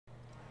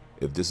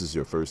If this is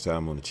your first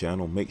time on the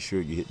channel, make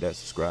sure you hit that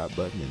subscribe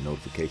button and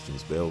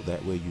notifications bell.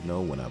 That way you know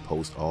when I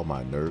post all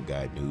my Nerd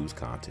Guy News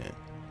content.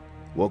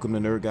 Welcome to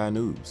Nerd Guy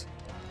News,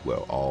 where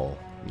all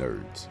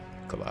nerds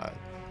collide.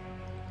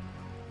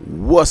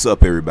 What's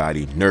up,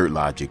 everybody? Nerd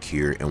Logic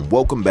here, and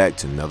welcome back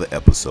to another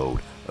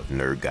episode of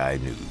Nerd Guy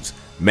News.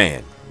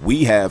 Man,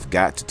 we have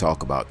got to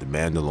talk about the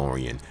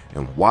Mandalorian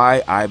and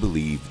why I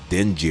believe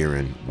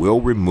DJARIN will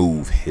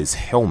remove his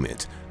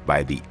helmet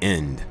by the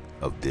end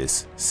of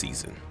this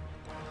season.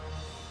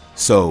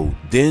 So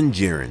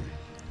DJARIN,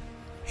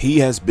 he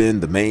has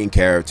been the main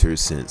character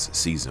since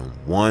season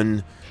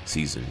 1,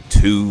 season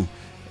 2,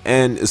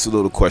 and it's a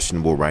little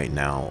questionable right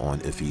now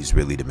on if he's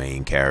really the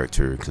main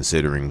character,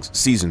 considering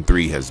season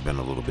 3 has been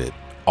a little bit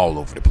all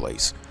over the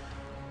place.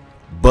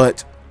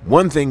 But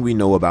one thing we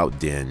know about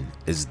Din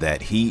is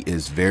that he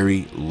is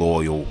very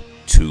loyal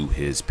to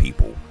his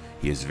people.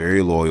 He is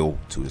very loyal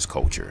to his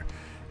culture,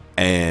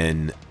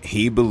 and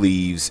he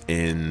believes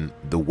in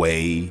the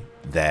way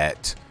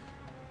that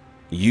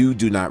you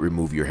do not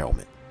remove your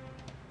helmet.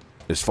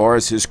 As far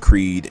as his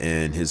creed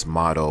and his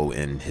motto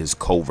and his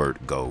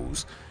covert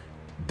goes,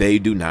 they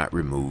do not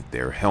remove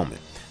their helmet.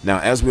 Now,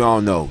 as we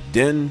all know,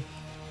 Din,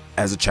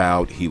 as a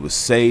child, he was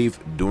saved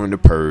during the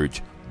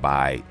Purge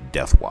by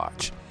Death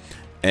Watch.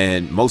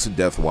 And most of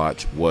Death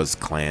Watch was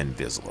Clan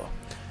Vizsla.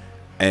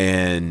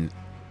 And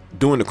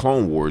during the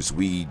Clone Wars,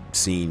 we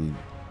seen,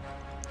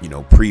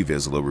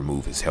 pre-Vizsla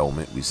remove his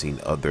helmet. We've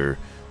seen other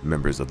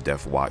members of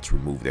Death Watch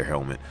remove their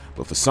helmet.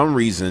 But for some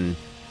reason,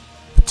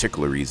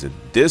 particular reason,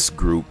 this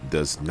group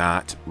does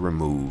not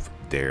remove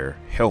their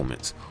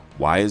helmets.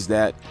 Why is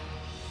that?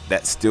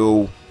 That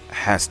still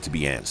has to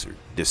be answered.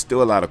 There's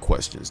still a lot of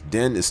questions.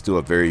 Din is still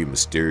a very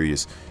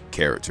mysterious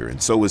character, and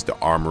so is the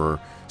Armorer,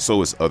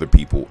 so is other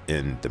people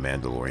in the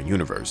Mandalorian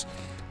universe.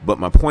 But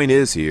my point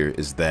is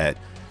that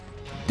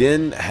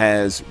Din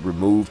has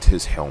removed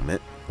his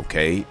helmet.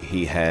 Okay,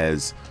 he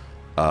has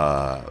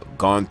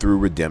gone through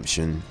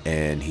redemption,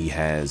 and he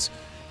has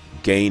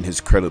gained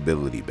his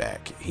credibility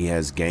back. He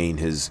has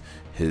gained his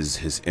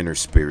inner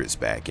spirits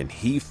back, and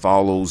he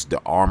follows the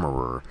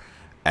Armorer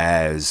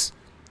as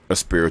a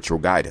spiritual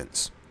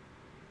guidance.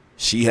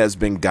 She has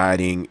been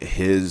guiding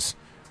his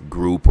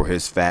group or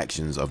his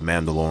factions of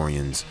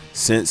Mandalorians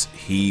since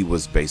he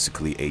was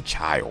basically a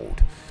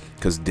child,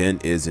 because Din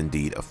is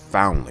indeed a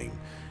foundling.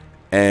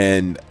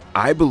 And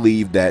I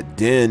believe that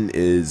Din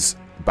is,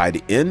 by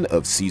the end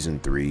of season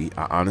 3,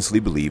 I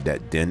honestly believe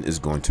that Din is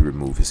going to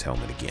remove his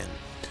helmet again.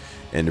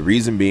 And the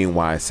reason being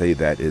why I say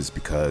that is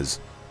because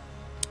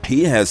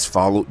he has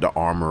followed the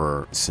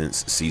Armorer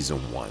since season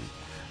 1.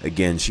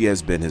 Again, she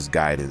has been his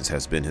guidance,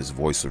 has been his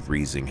voice of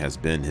reason, has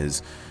been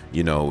his,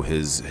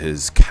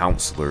 his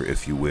counselor,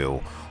 if you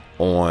will,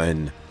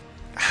 on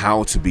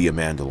how to be a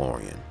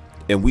Mandalorian.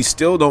 And we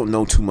still don't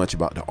know too much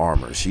about the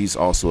Armorer. She's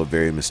also a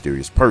very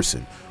mysterious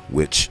person,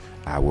 which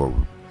I will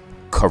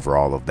cover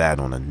all of that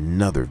on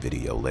another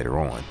video later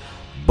on.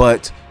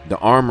 But the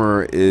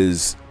Armorer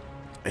is,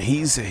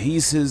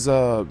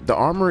 the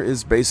Armorer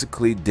is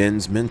basically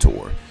Din's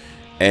mentor,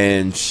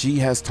 and she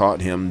has taught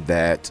him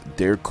that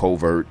their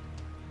covert,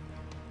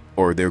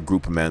 or their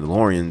group of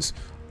Mandalorians,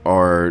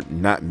 are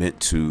not meant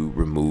to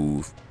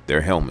remove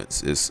their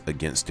helmets. It's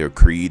against their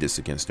creed, it's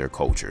against their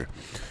culture.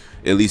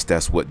 At least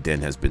that's what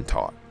Din has been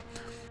taught.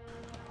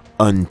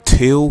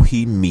 Until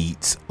he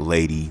meets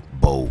Lady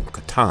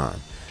Bo-Katan.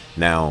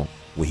 Now,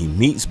 when he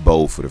meets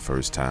Bo for the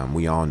first time,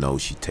 we all know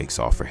she takes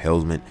off her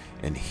helmet,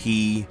 and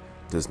he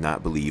does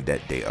not believe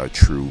that they are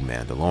true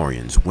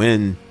Mandalorians,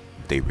 when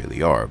they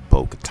really are.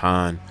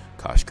 Bo-Katan,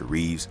 Koshka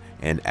Reeves,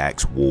 and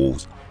Axe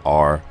Wolves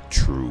are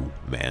true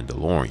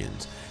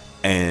Mandalorians,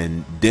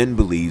 and Din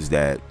believes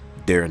that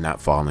they're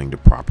not following the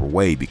proper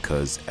way,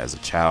 because as a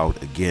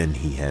child, again,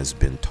 he has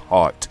been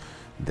taught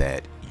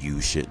that you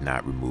should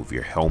not remove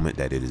your helmet,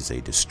 that it is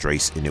a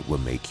disgrace and it will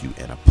make you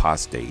an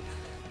apostate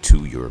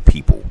to your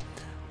people.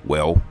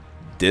 Well,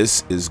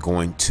 this is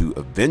going to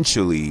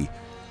eventually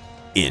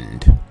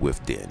end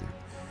with Din,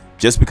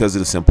 just because of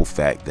the simple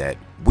fact that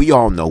we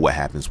all know what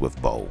happens with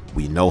Bo.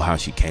 We know how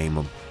she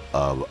came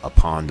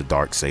upon the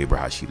Darksaber,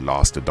 how she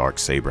lost the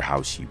Darksaber,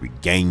 how she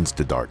regains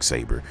the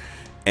Darksaber,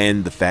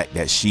 and the fact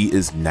that she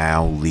is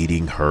now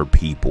leading her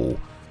people,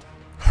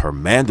 her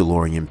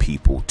Mandalorian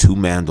people, to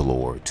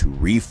Mandalore to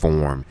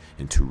reform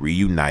and to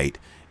reunite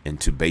and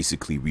to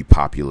basically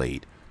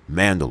repopulate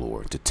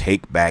Mandalore, to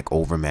take back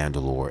over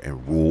Mandalore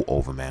and rule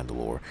over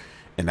Mandalore.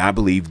 And I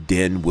believe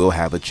Din will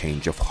have a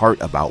change of heart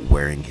about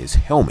wearing his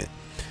helmet.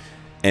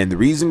 And the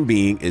reason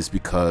being is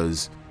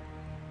because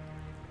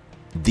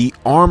the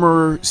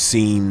Armorer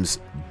seems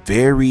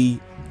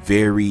very,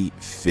 very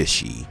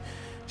fishy.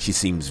 She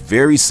seems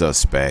very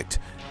suspect,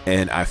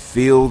 and I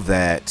feel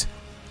that,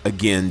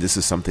 again, this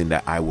is something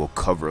that I will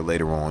cover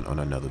later on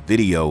another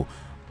video,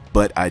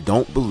 but I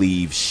don't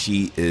believe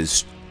she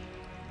is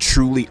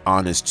truly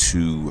honest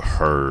to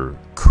her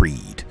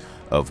creed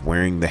of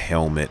wearing the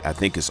helmet. I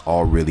think it's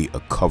all really a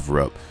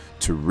cover-up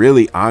to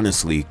really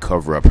honestly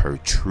cover up her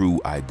true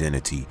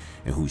identity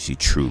and who she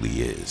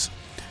truly is.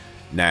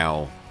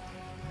 Now,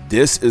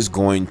 this is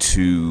going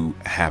to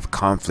have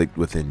conflict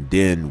within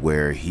Din,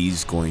 where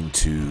he's going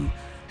to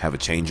have a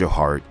change of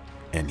heart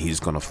and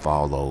he's going to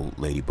follow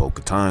Lady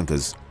Bo-Katan,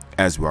 because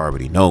as we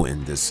already know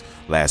in this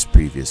last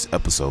previous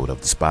episode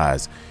of The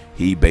Spies,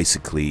 he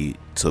basically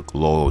took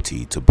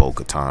loyalty to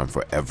Bo-Katan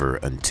forever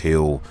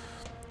until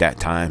that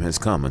time has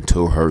come,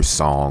 until her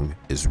song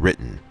is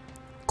written,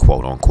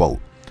 quote unquote.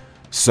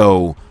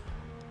 So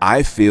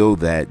I feel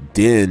that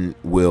Din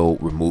will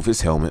remove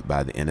his helmet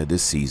by the end of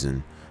this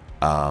season,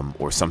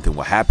 or something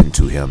will happen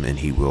to him and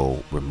he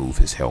will remove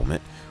his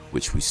helmet,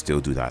 which we still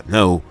do not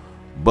know.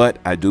 But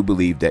I do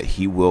believe that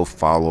he will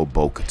follow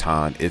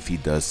Bo-Katan if he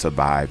does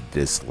survive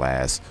this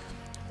last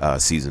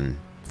season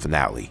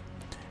finale.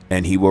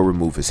 And he will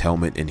remove his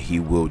helmet and he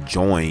will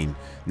join,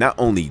 not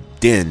only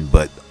Din,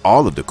 but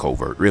all of the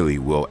covert really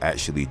will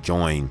actually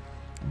join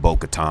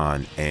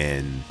Bo-Katan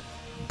and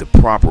the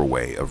proper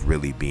way of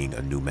really being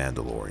a new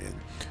Mandalorian.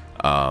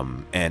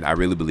 And I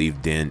really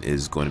believe Din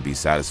is going to be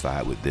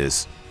satisfied with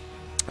this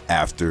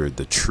after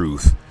the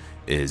truth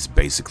is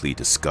basically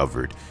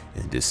discovered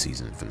in this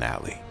season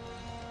finale.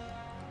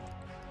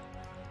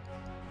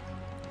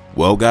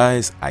 Well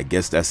guys, I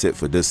guess that's it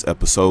for this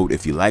episode.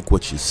 If you like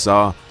what you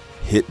saw,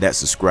 hit that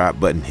subscribe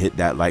button, hit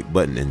that like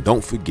button, and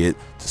don't forget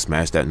to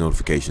smash that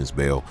notifications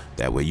bell.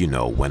 That way you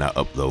know when I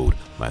upload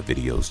my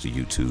videos to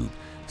YouTube.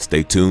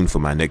 Stay tuned for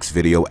my next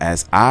video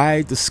as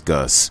I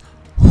discuss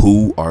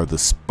who are the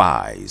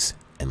spies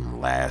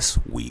in last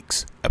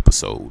week's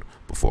episode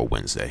before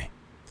Wednesday.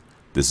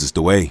 This is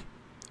the way.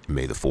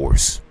 May the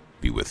Force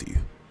be with you.